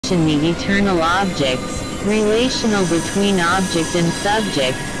definition, the eternal objects, relational between object and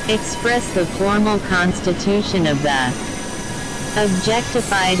subject, express the formal constitution of the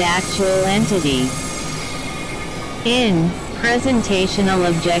objectified actual entity. In presentational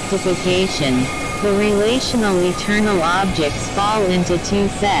objectification, the relational eternal objects fall into two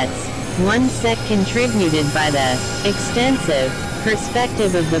sets, one set contributed by the extensive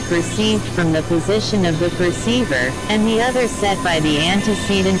perspective of the perceived from the position of the perceiver, and the other set by the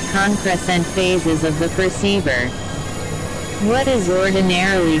antecedent concrescent phases of the perceiver. What is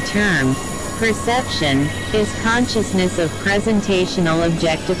ordinarily termed perception is consciousness of presentational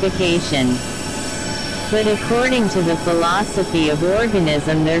objectification. But according to the philosophy of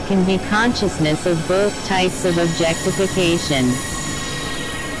organism, there can be consciousness of both types of objectification.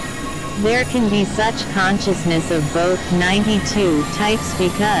 There can be such consciousness of both 92 types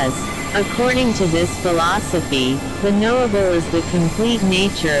because, according to this philosophy, the knowable is the complete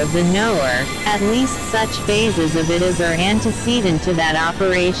nature of the knower, at least such phases of it as are antecedent to that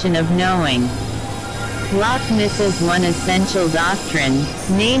operation of knowing. Locke misses one essential doctrine,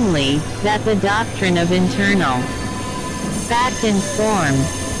 namely, that the doctrine of internal fact and form.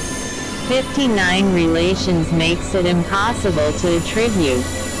 59 relations makes it impossible to attribute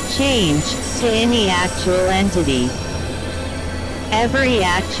change to any actual entity. Every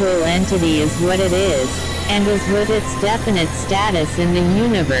actual entity is what it is, and is with its definite status in the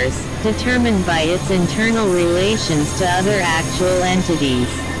universe, determined by its internal relations to other actual entities.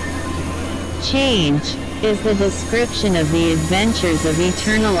 Change is the description of the adventures of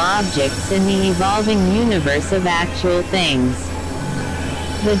eternal objects in the evolving universe of actual things.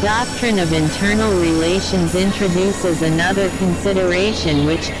 The doctrine of internal relations introduces another consideration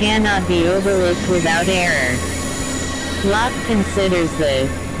which cannot be overlooked without error. Locke considers the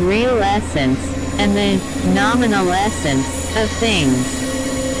real essence and the nominal essence of things.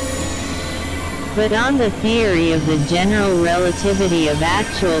 But on the theory of the general relativity of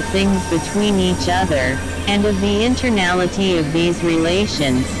actual things between each other, and of the internality of these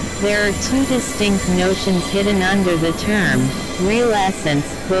relations, there are two distinct notions hidden under the term real essence,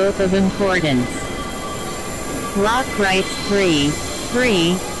 both of importance. Locke writes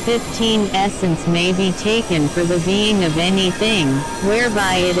 3:15 essence may be taken for the being of anything,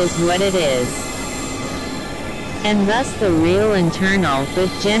 whereby it is what it is. And thus the real internal, but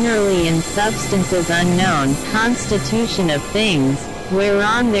generally in substances unknown, constitution of things,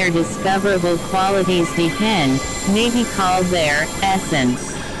 whereon their discoverable qualities depend, may be called their essence.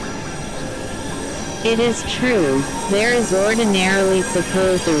 It is true, there is ordinarily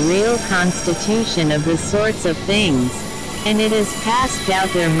supposed a real constitution of the sorts of things, and it is past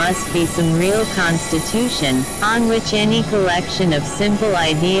doubt there must be some real constitution, on which any collection of simple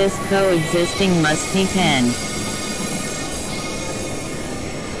ideas coexisting must depend.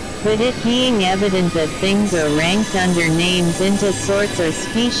 But it being evident that things are ranked under names into sorts or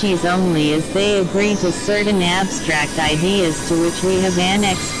species only as they agree to certain abstract ideas to which we have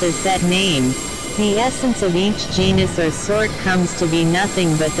annexed the set name, the essence of each genus or sort comes to be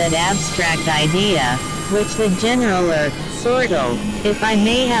nothing but that abstract idea, which the general or sortal, if I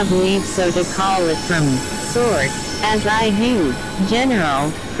may have leave so to call it from sort, as I do,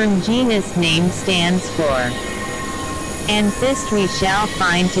 general, from genus name stands for. And this we shall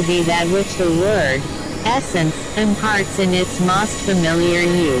find to be that which the word essence imparts in its most familiar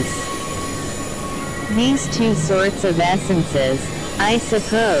use. These two sorts of essences, I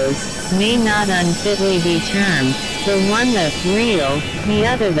suppose, may not unfitly be termed, the one the real, the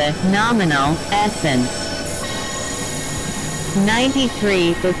other the nominal essence.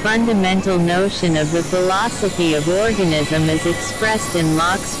 93. The fundamental notion of the philosophy of organism is expressed in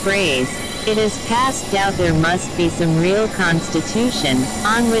Locke's phrase, "It is past doubt there must be some real constitution,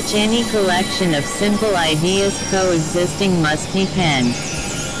 on which any collection of simple ideas coexisting must depend."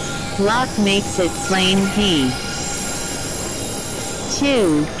 Locke makes it plain p.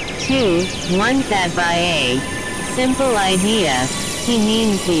 2:1 that by a simple idea, he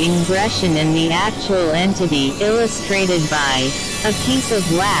means the ingression in the actual entity illustrated by a piece of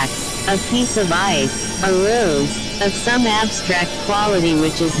wax, a piece of ice, a rose, of some abstract quality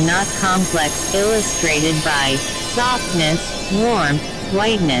which is not complex, illustrated by softness, warmth,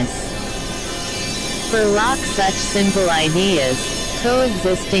 whiteness. For Locke, such simple ideas,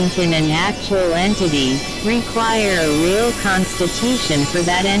 coexisting in an actual entity, require a real constitution for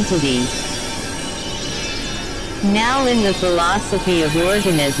that entity. Now in the philosophy of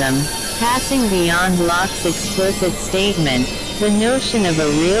organism, passing beyond Locke's explicit statement, The notion of a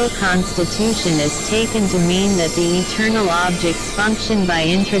real constitution is taken to mean that the eternal objects function by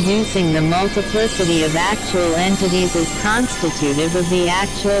introducing the multiplicity of actual entities as constitutive of the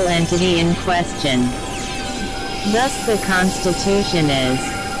actual entity in question. Thus the constitution is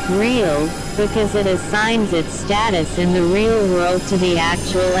real, because it assigns its status in the real world to the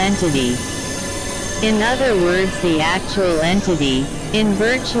actual entity. In other words, the actual entity, in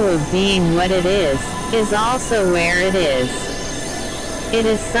virtue of being what it is also where it is. It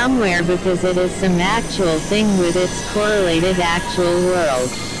is somewhere because it is some actual thing with its correlated actual world.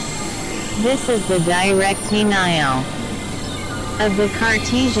 This is the direct denial of the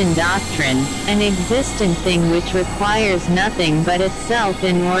Cartesian doctrine, an existent thing which requires nothing but itself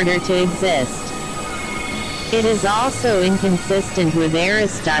in order to exist. It is also inconsistent with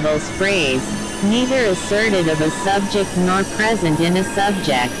Aristotle's phrase, neither asserted of a subject nor present in a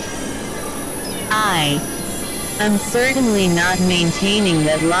subject. I am certainly not maintaining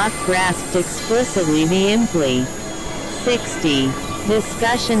that Locke grasped explicitly the impli. 60.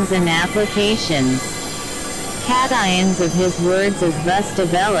 Discussions and applications. Cations of his words as thus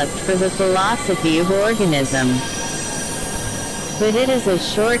developed for the philosophy of organism. But it is a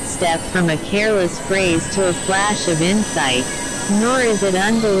short step from a careless phrase to a flash of insight, nor is it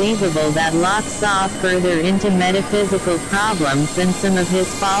unbelievable that Locke saw further into metaphysical problems than some of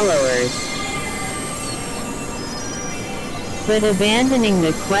his followers. But abandoning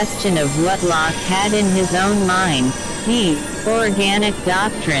the question of what Locke had in his own mind, the organic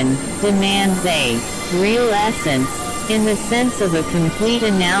doctrine demands a real essence, in the sense of a complete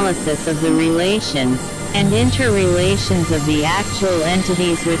analysis of the relations and interrelations of the actual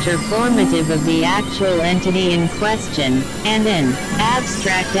entities which are formative of the actual entity in question, and an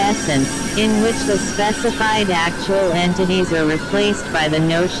abstract essence, in which the specified actual entities are replaced by the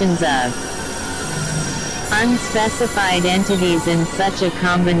notions of unspecified entities in such a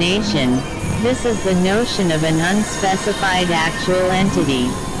combination. This is the notion of an unspecified actual entity.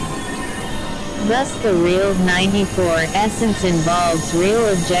 Thus the real 94 essence involves real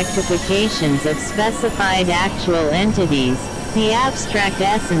objectifications of specified actual entities. The abstract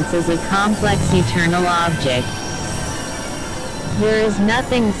essence is a complex eternal object. There is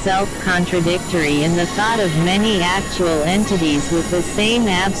nothing self-contradictory in the thought of many actual entities with the same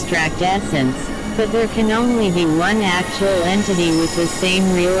abstract essence, but there can only be one actual entity with the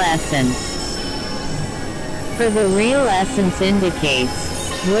same real essence. For the real essence indicates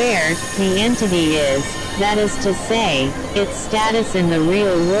where the entity is, that is to say, its status in the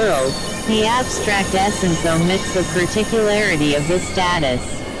real world. The abstract essence omits the particularity of the status.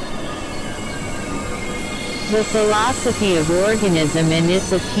 The philosophy of organism in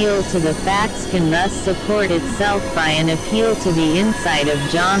its appeal to the facts can thus support itself by an appeal to the insight of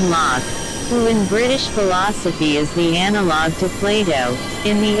John Locke, who in British philosophy is the analogue to Plato,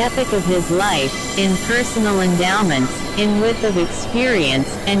 in the epoch of his life, in personal endowments, in width of experience,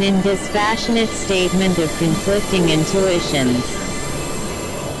 and in dispassionate statement of conflicting intuitions.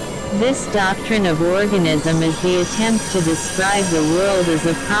 This doctrine of organism is the attempt to describe the world as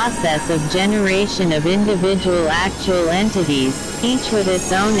a process of generation of individual actual entities, each with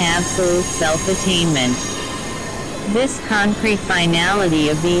its own absolute self-attainment. This concrete finality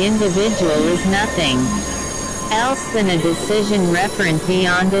of the individual is nothing else than a decision referent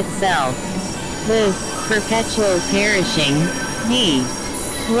beyond itself. The perpetual perishing, d.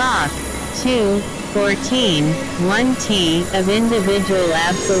 Locke, 2:14, 1t, of individual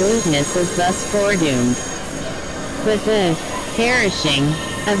absoluteness is thus foredoomed. But the perishing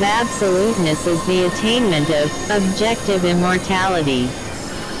of absoluteness is the attainment of objective immortality.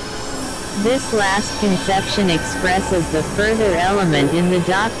 This last conception expresses the further element in the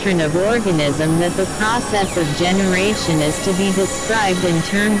doctrine of organism that the process of generation is to be described in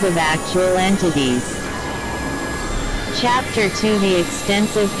terms of actual entities. Chapter 2: The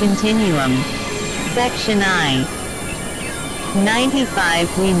Extensive Continuum. Section I.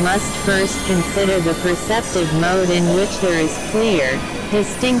 95. We must first consider the perceptive mode in which there is clear,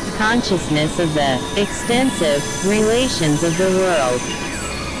 distinct consciousness of the extensive relations of the world.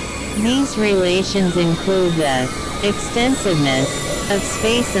 These relations include the extensiveness of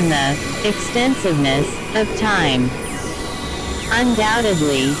space and the extensiveness of time.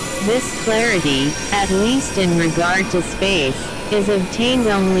 Undoubtedly, this clarity, at least in regard to space, is obtained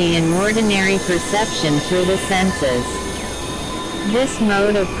only in ordinary perception through the senses. This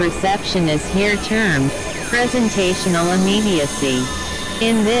mode of perception is here termed presentational immediacy.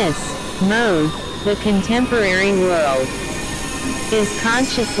 In this mode, the contemporary world is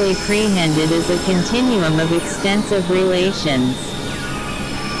consciously prehended as a continuum of extensive relations.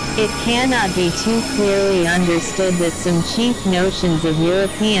 It cannot be too clearly understood that some chief notions of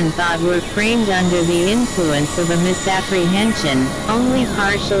European thought were framed under the influence of a misapprehension, only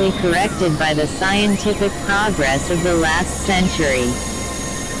partially corrected by the scientific progress of the last century.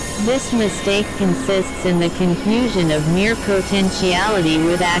 This mistake consists in the confusion of mere potentiality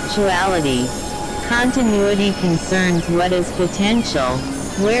with actuality. Continuity concerns what is potential,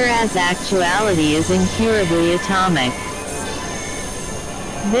 whereas actuality is incurably atomic.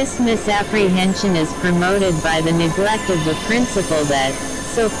 This misapprehension is promoted by the neglect of the principle that,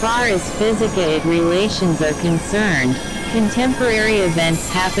 so far as physical relations are concerned, contemporary events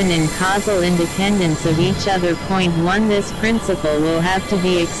happen in causal independence of each other. Point 1. This principle will have to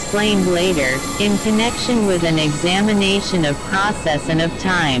be explained later, in connection with an examination of process and of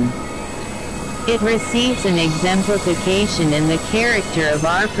time. It receives an exemplification in the character of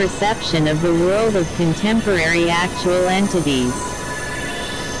our perception of the world of contemporary actual entities.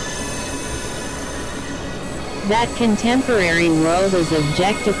 That contemporary world is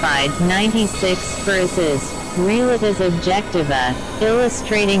objectified. 96 verses. Realitas objectiva,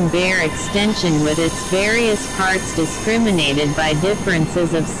 illustrating bare extension with its various parts discriminated by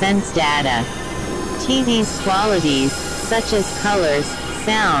differences of sense data. These qualities, such as colors,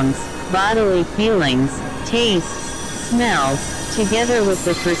 sounds, bodily feelings, tastes, smells, together with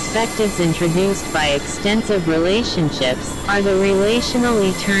the perspectives introduced by extensive relationships, are the relational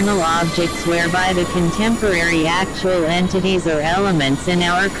eternal objects whereby the contemporary actual entities or elements in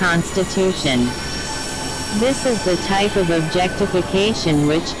our constitution. This is the type of objectification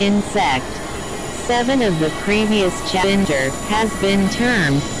which, in Sect 7 of the previous chapter, has been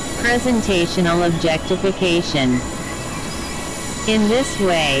termed presentational objectification. In this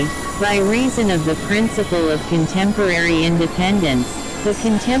way, by reason of the principle of contemporary independence, the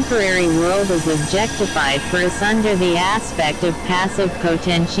contemporary world is objectified for us under the aspect of passive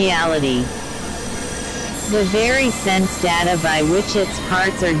potentiality. The very sense data by which its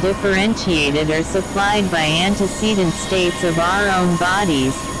parts are differentiated are supplied by antecedent states of our own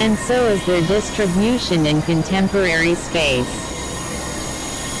bodies, and so is their distribution in contemporary space.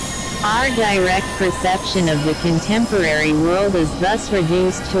 Our direct perception of the contemporary world is thus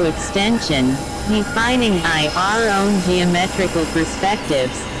reduced to extension, defining I our own geometrical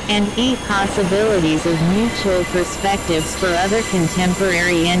perspectives, and E possibilities of mutual perspectives for other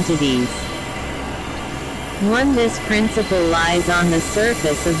contemporary entities. 1. This principle lies on the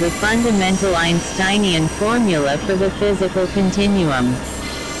surface of the fundamental Einsteinian formula for the physical continuum.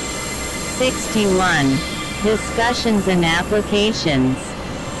 61. Discussions and applications.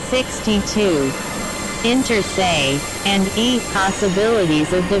 62. Inter se and E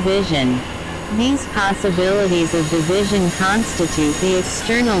possibilities of division. These possibilities of division constitute the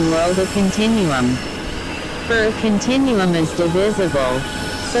external world a continuum. For a continuum is divisible,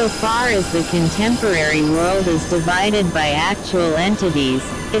 so far as the contemporary world is divided by actual entities,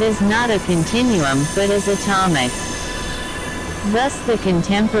 it is not a continuum but is atomic. Thus the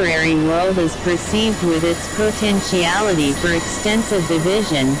contemporary world is perceived with its potentiality for extensive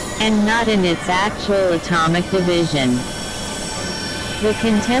division, and not in its actual atomic division. The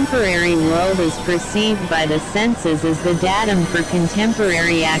contemporary world is perceived by the senses as the datum for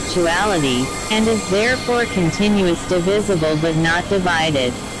contemporary actuality, and is therefore continuous divisible but not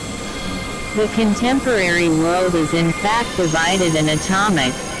divided. The contemporary world is in fact divided and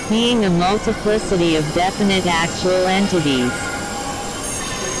atomic, being a multiplicity of definite actual entities.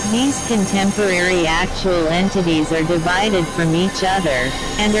 These contemporary actual entities are divided from each other,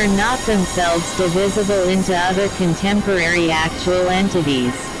 and are not themselves divisible into other contemporary actual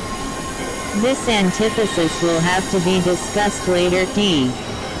entities. This antithesis will have to be discussed later.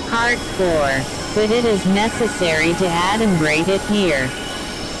 Part 4. But it is necessary to adumbrate it here.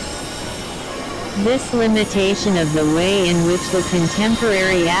 This limitation of the way in which the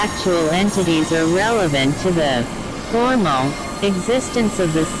contemporary actual entities are relevant to the formal existence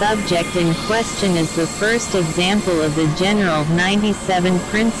of the subject in question is the first example of the general 97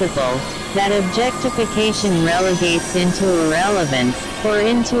 principle, that objectification relegates into irrelevance, or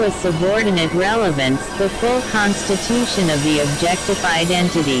into a subordinate relevance, the full constitution of the objectified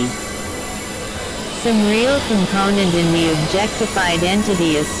entity. Some real component in the objectified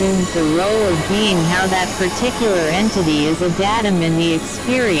entity assumes the role of being how that particular entity is a datum in the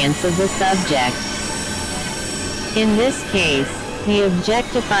experience of the subject. In this case, the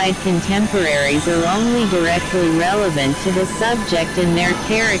objectified contemporaries are only directly relevant to the subject in their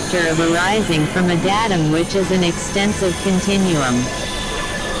character of arising from a datum which is an extensive continuum.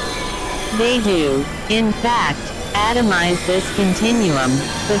 They do, in fact, atomize this continuum,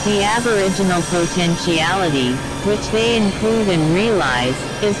 but the aboriginal potentiality, which they include and realize,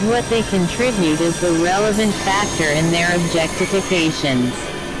 is what they contribute as the relevant factor in their objectifications.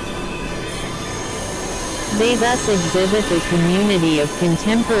 They thus exhibit the community of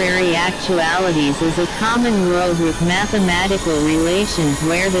contemporary actualities as a common world with mathematical relations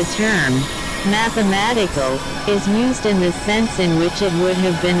where the term mathematical is used in the sense in which it would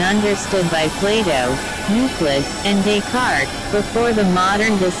have been understood by Plato, Euclid, and Descartes, before the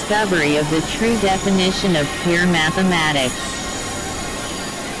modern discovery of the true definition of pure mathematics.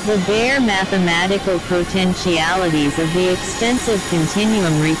 The bare mathematical potentialities of the extensive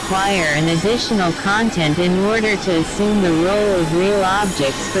continuum require an additional content in order to assume the role of real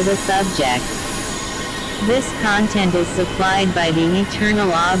objects for the subject. This content is supplied by the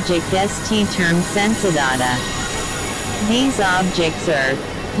eternal object st term sensidata. These objects are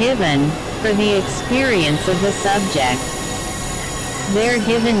given for the experience of the subject. Their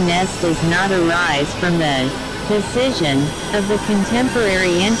givenness does not arise from the decision of the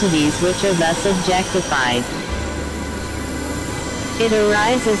contemporary entities which are thus objectified. It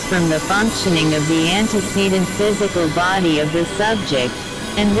arises from the functioning of the antecedent physical body of the subject,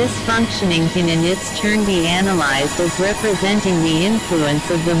 and this functioning can in its turn be analyzed as representing the influence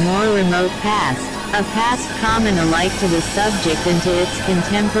of the more remote past, a past common alike to the subject and to its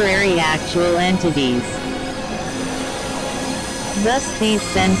contemporary actual entities. Thus these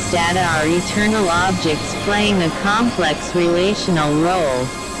sense data are eternal objects playing a complex relational role.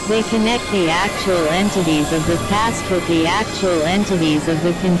 They connect the actual entities of the past with the actual entities of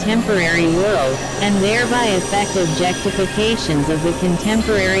the contemporary world, and thereby affect objectifications of the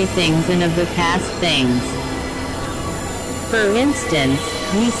contemporary things and of the past things. For instance,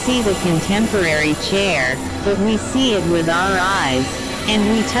 we see the contemporary chair, but we see it with our eyes, and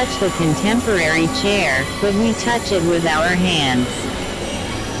we touch the contemporary chair, but we touch it with our hands.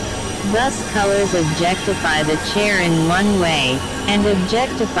 Thus colors objectify the chair in one way, and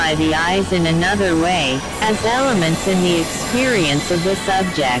objectify the eyes in another way, as elements in the experience of the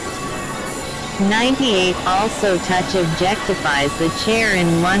subject. 98. Also touch objectifies the chair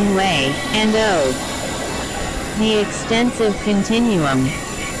in one way, and the extensive continuum.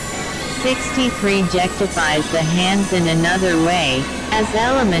 63. Objectifies the hands in another way, as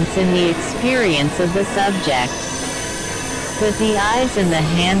elements in the experience of the subject. But the eyes and the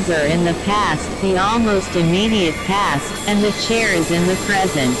hands are in the past, the almost immediate past, and the chair is in the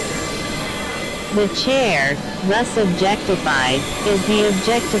present. The chair, thus objectified, is the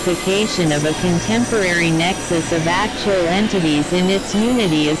objectification of a contemporary nexus of actual entities in its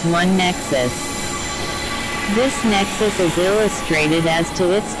unity as one nexus. This nexus is illustrated as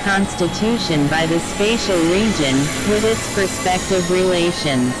to its constitution by the spatial region, with its perspective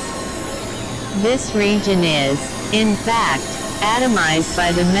relations. This region is, in fact, atomized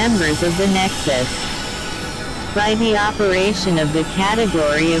by the members of the nexus. By the operation of the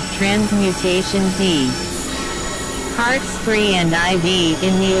category of transmutation D. Parts 3 and IV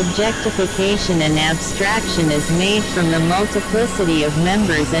in the objectification and abstraction is made from the multiplicity of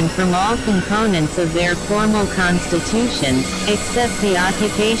members and from all components of their formal constitutions, except the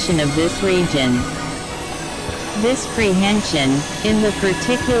occupation of this region. This prehension, in the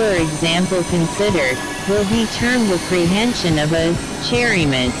particular example considered, will be termed the prehension of a chair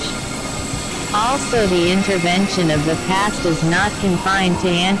image. Also the intervention of the past is not confined to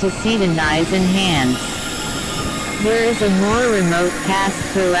antecedent eyes and hands. There is a more remote past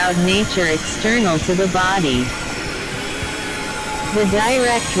throughout nature external to the body. The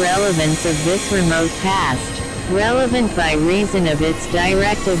direct relevance of this remote past, relevant by reason of its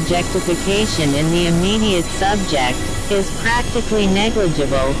direct objectification in the immediate subject, is practically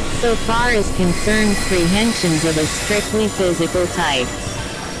negligible, so far as concerns prehensions of a strictly physical type.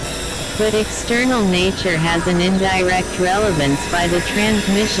 But external nature has an indirect relevance by the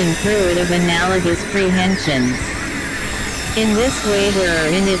transmission through it of analogous prehensions. In this way there are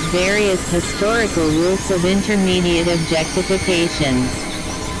in it various historical roots of intermediate objectifications.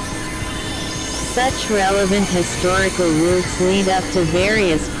 Such relevant historical roots lead up to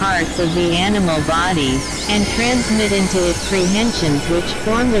various parts of the animal body, and transmit into it prehensions which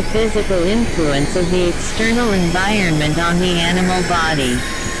form the physical influence of the external environment on the animal body.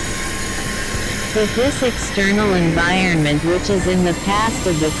 But this external environment which is in the past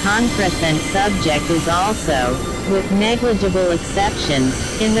of the conpresent subject is also, with negligible exceptions,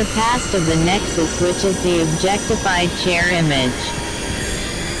 in the past of the nexus which is the objectified chair image.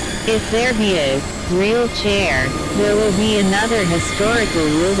 If there be a real chair, there will be another historical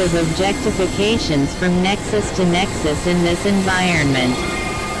root of objectifications from nexus to nexus in this environment.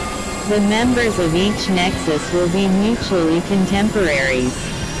 The members of each nexus will be mutually contemporaries.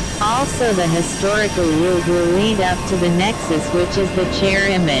 Also, the historical root will lead up to the nexus, which is the chair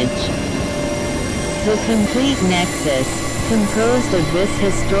image. The complete nexus, composed of this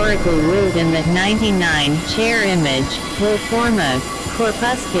historical root and the 99 chair image, will form a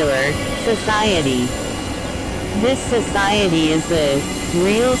corpuscular society. This society is the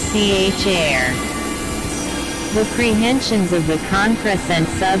real chair. The prehensions of the concrescent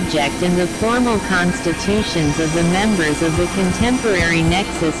subject and the formal constitutions of the members of the contemporary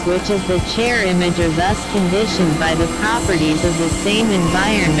nexus, which is the chair image, are thus conditioned by the properties of the same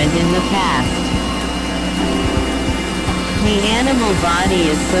environment in the past. The animal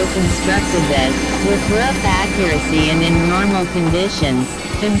body is so constructed that, with rough accuracy and in normal conditions,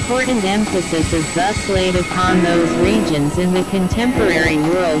 important emphasis is thus laid upon those regions in the contemporary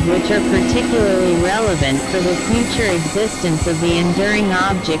world which are particularly relevant for the future existence of the enduring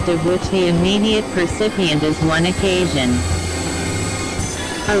object of which the immediate percipient is one occasion.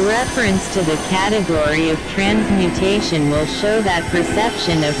 A reference to the category of transmutation will show that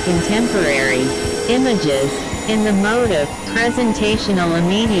perception of contemporary images, in the mode of presentational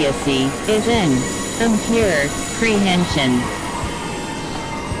immediacy, is an impure prehension.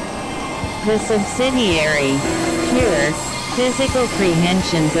 The subsidiary, pure, physical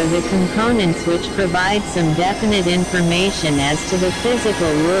prehensions are the components which provide some definite information as to the physical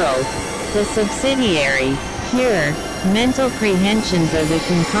world. The subsidiary, pure, mental prehensions are the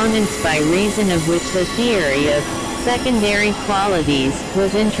components by reason of which the theory of secondary qualities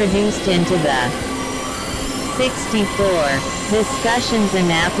was introduced into the 64. Discussions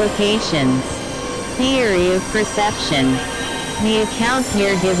and applications. Theory of perception. The account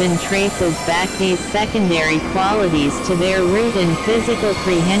here given traces back these secondary qualities to their root in physical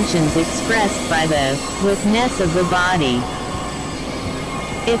prehensions expressed by the witness of the body.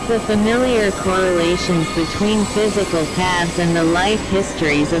 If the familiar correlations between physical paths and the life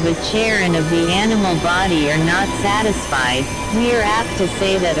histories of a chair and of the animal body are not satisfied, we are apt to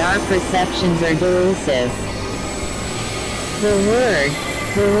say that our perceptions are delusive. The word,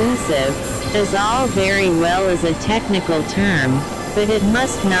 delusive, is all very well as a technical term, but it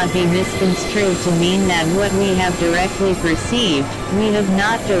must not be misconstrued to mean that what we have directly perceived, we have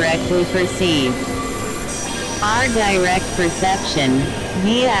not directly perceived. Our direct perception,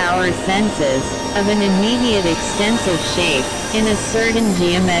 via our senses, of an immediate extensive shape, in a certain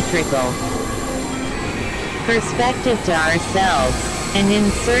geometrical perspective to ourselves, and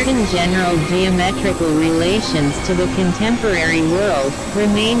in certain general geometrical relations to the contemporary world,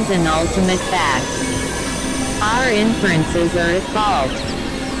 remains an ultimate fact. Our inferences are at fault.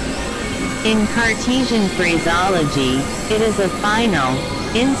 In Cartesian phraseology, it is a final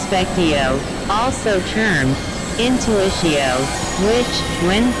inspectio, also termed intuitio, which,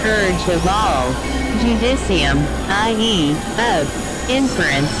 when purged of all judicium, i.e., of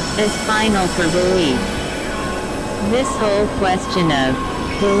inference, is final for belief. This whole question of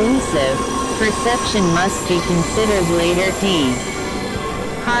delusive perception must be considered later.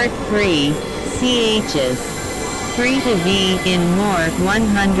 Part 3, chs. 3 to v in more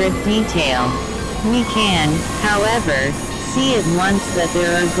 100 detail. We can, however, see at once that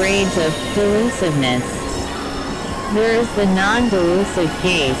there are grades of delusiveness. There is the non-delusive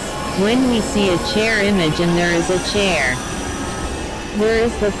case, when we see a chair image and there is a chair. There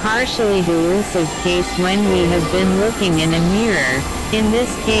is the partially delusive case when we have been looking in a mirror. In this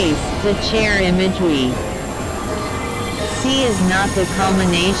case, the chair image we see is not the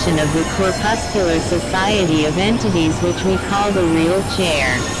culmination of the corpuscular society of entities which we call the real chair.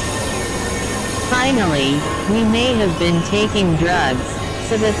 Finally, we may have been taking drugs,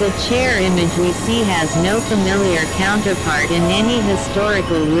 so that the chair image we see has no familiar counterpart in any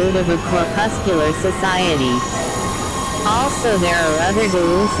historical root of a corpuscular society. Also, there are other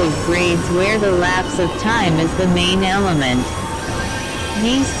delusive grades where the lapse of time is the main element.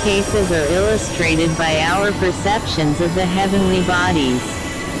 These cases are illustrated by our perceptions of the heavenly bodies.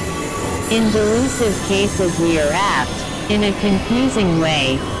 In delusive cases we are apt, in a confusing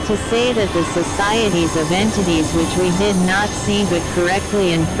way, to say that the societies of entities which we did not see but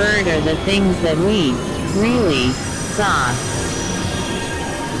correctly inferred are the things that we really saw.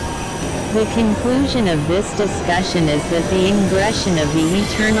 The conclusion of this discussion is that the ingression of the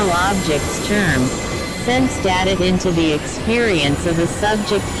eternal objects termed sense data into the experience of a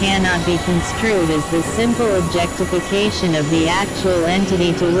subject cannot be construed as the simple objectification of the actual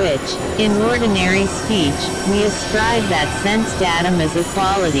entity to which, in ordinary speech, we ascribe that sense datum as a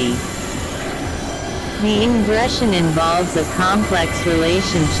quality. The ingression involves a complex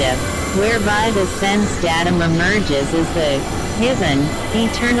relationship, whereby the sense datum emerges as the given,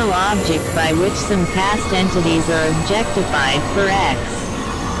 eternal object by which some past entities are objectified for X.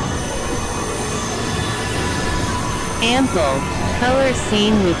 Ample color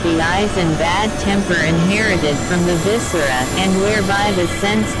seen with the eyes and bad temper inherited from the viscera, and whereby the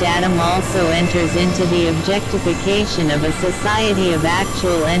sense datum also enters into the objectification of a society of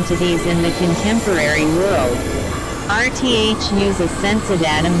actual entities in the contemporary world. RTH a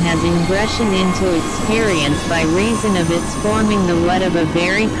sensidatum has ingression into experience by reason of its forming the what of a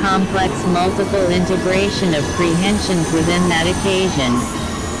very complex multiple integration of prehensions within that occasion.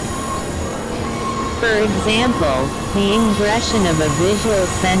 For example, the ingression of a visual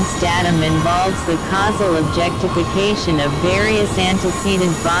sense datum involves the causal objectification of various antecedent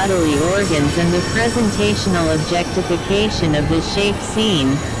bodily organs and the presentational objectification of the shape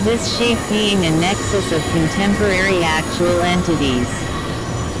seen, this shape being a nexus of contemporary actual entities.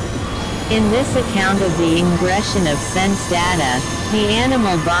 In this account of the ingression of sense data, the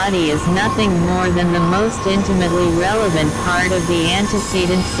animal body is nothing more than the most intimately relevant part of the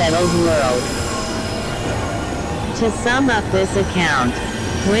antecedent settled world. To sum up this account,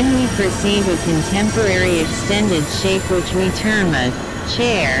 when we perceive a contemporary extended shape which we term a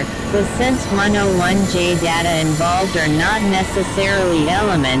chair, the Sense 101J data involved are not necessarily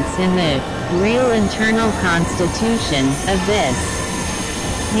elements in the real internal constitution of this.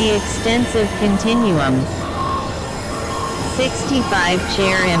 The extensive continuum. 65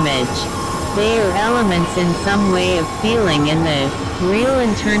 chair image. They are elements in some way of feeling in the real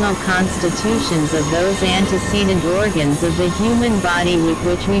internal constitutions of those antecedent organs of the human body with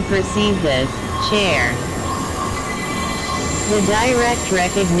which we perceive the chair. The direct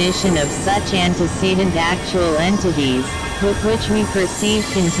recognition of such antecedent actual entities, with which we perceive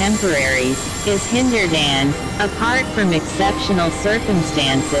contemporaries, is hindered and, apart from exceptional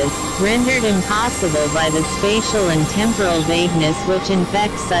circumstances, rendered impossible by the spatial and temporal vagueness which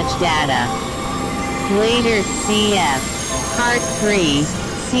infects such data. Later, cf. Part 3,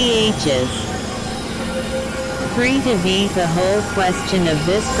 CHs. 3 to be the whole question of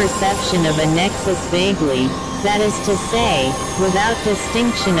this perception of a nexus vaguely, that is to say, without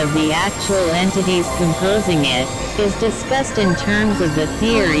distinction of the actual entities composing it, is discussed in terms of the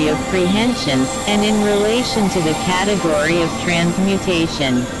theory of prehensions, and in relation to the category of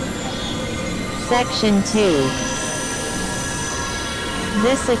transmutation. Section 2.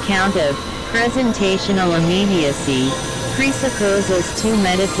 This account of presentational immediacy presupposes two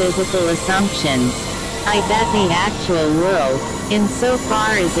metaphysical assumptions, that the actual world,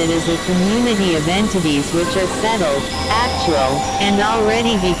 insofar as it is a community of entities which are settled, actual, and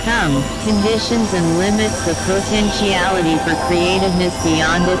already become, conditions and limits the potentiality for creativeness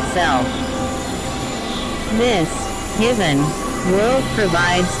beyond itself. This, given, world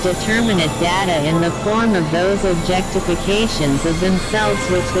provides determinate data in the form of those objectifications of themselves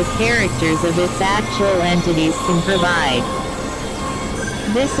which the characters of its actual entities can provide.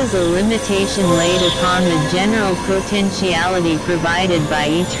 This is a limitation laid upon the general potentiality provided by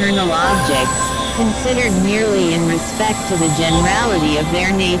eternal objects, considered merely in respect to the generality of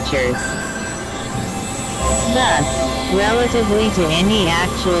their natures. Thus, relatively to any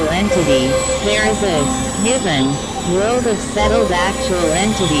actual entity, there is a given world of settled actual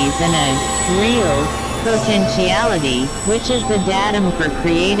entities and a real potentiality, which is the datum for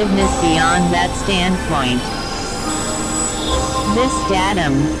creativeness beyond that standpoint. This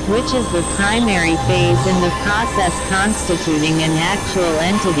datum, which is the primary phase in the process constituting an actual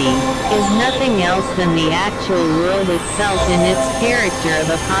entity, is nothing else than the actual world itself in its character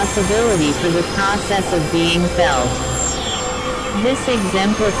of a possibility for the process of being felt. This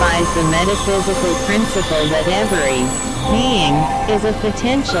exemplifies the metaphysical principle that every being is a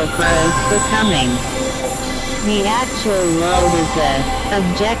potential for a becoming. The actual world is the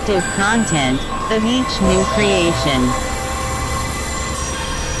objective content of each new creation.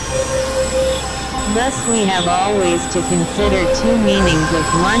 Thus we have always to consider two meanings of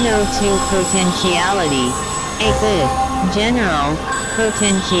 102 potentiality, the general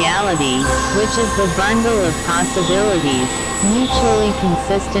potentiality, which is the bundle of possibilities, mutually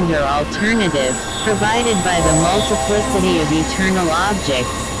consistent or alternative, provided by the multiplicity of eternal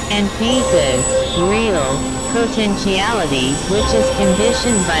objects, and the real potentiality, which is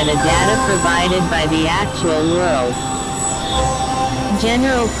conditioned by the data provided by the actual world.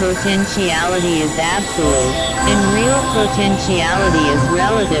 General potentiality is absolute, and real potentiality is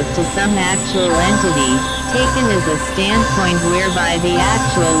relative to some actual entity, taken as a standpoint whereby the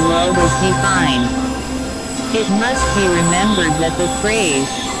actual world is defined. It must be remembered that the phrase,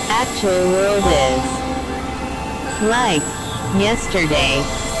 actual world is like yesterday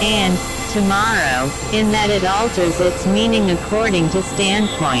and tomorrow, in that it alters its meaning according to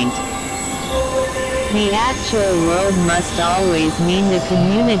standpoint. The actual world must always mean the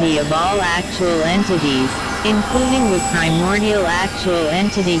community of all actual entities, including the primordial actual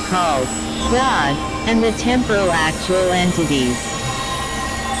entity called God, and the temporal actual entities.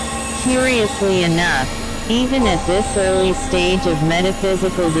 Curiously enough, even at this early stage of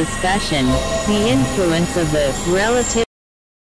metaphysical discussion, the influence of the relative